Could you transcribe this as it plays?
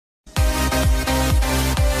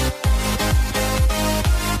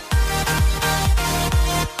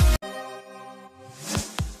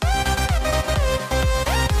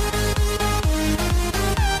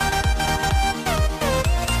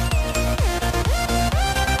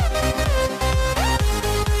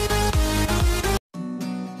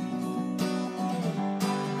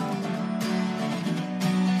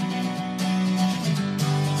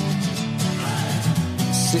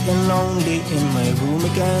Sitting lonely in my room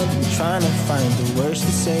again, trying to find the words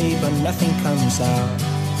to say, but nothing comes out.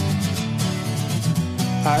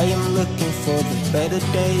 I am looking for the better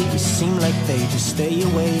days, seem like they just stay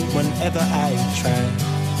away whenever I try.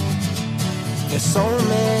 There's so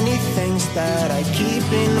many things that I keep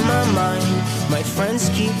in my mind. My friends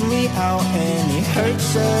keep me out and it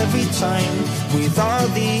hurts every time. With all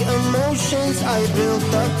the emotions I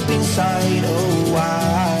built up inside, oh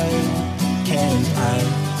why can't I?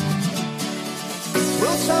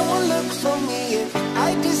 Will someone look for me if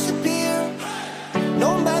I disappear?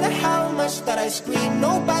 No matter how much that I scream,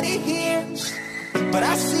 nobody hears. But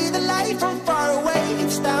I see the light from far away,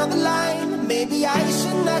 it's down the line. Maybe I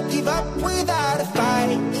should not give up without a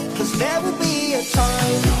fight, 'cause there will be a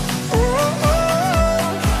time. Oh, oh,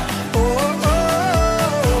 oh, oh, oh,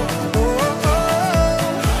 oh, oh.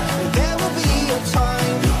 There will be a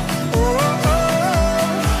time. Oh, oh,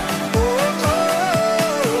 oh,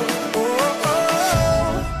 oh, oh,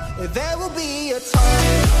 oh. There will be a time.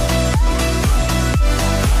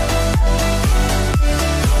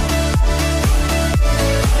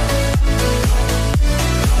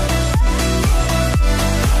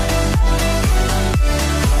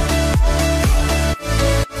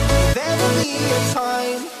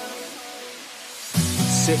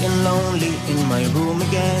 Sitting lonely in my room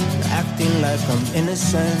again, acting like I'm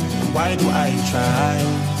innocent. Why do I try?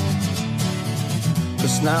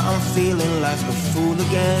 'Cause now I'm feeling like a fool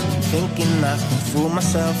again, thinking I can fool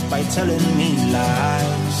myself by telling me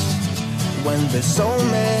lies. When there's so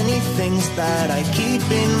many things that I keep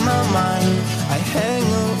in my mind, I hang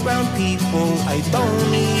around people I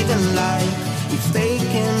don't even like. If they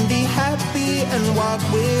can be happy and walk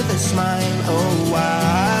with a smile, oh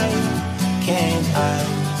why can't I?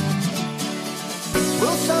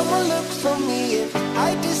 Will someone look for me if I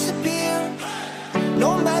disappear?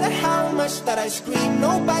 No matter how much that I scream,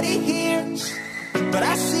 nobody hears. But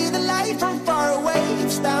I see the light from far away,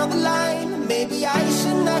 it's down the line. Maybe I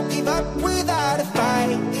should not give up without a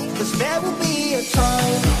fight, 'cause there will be a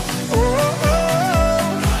time.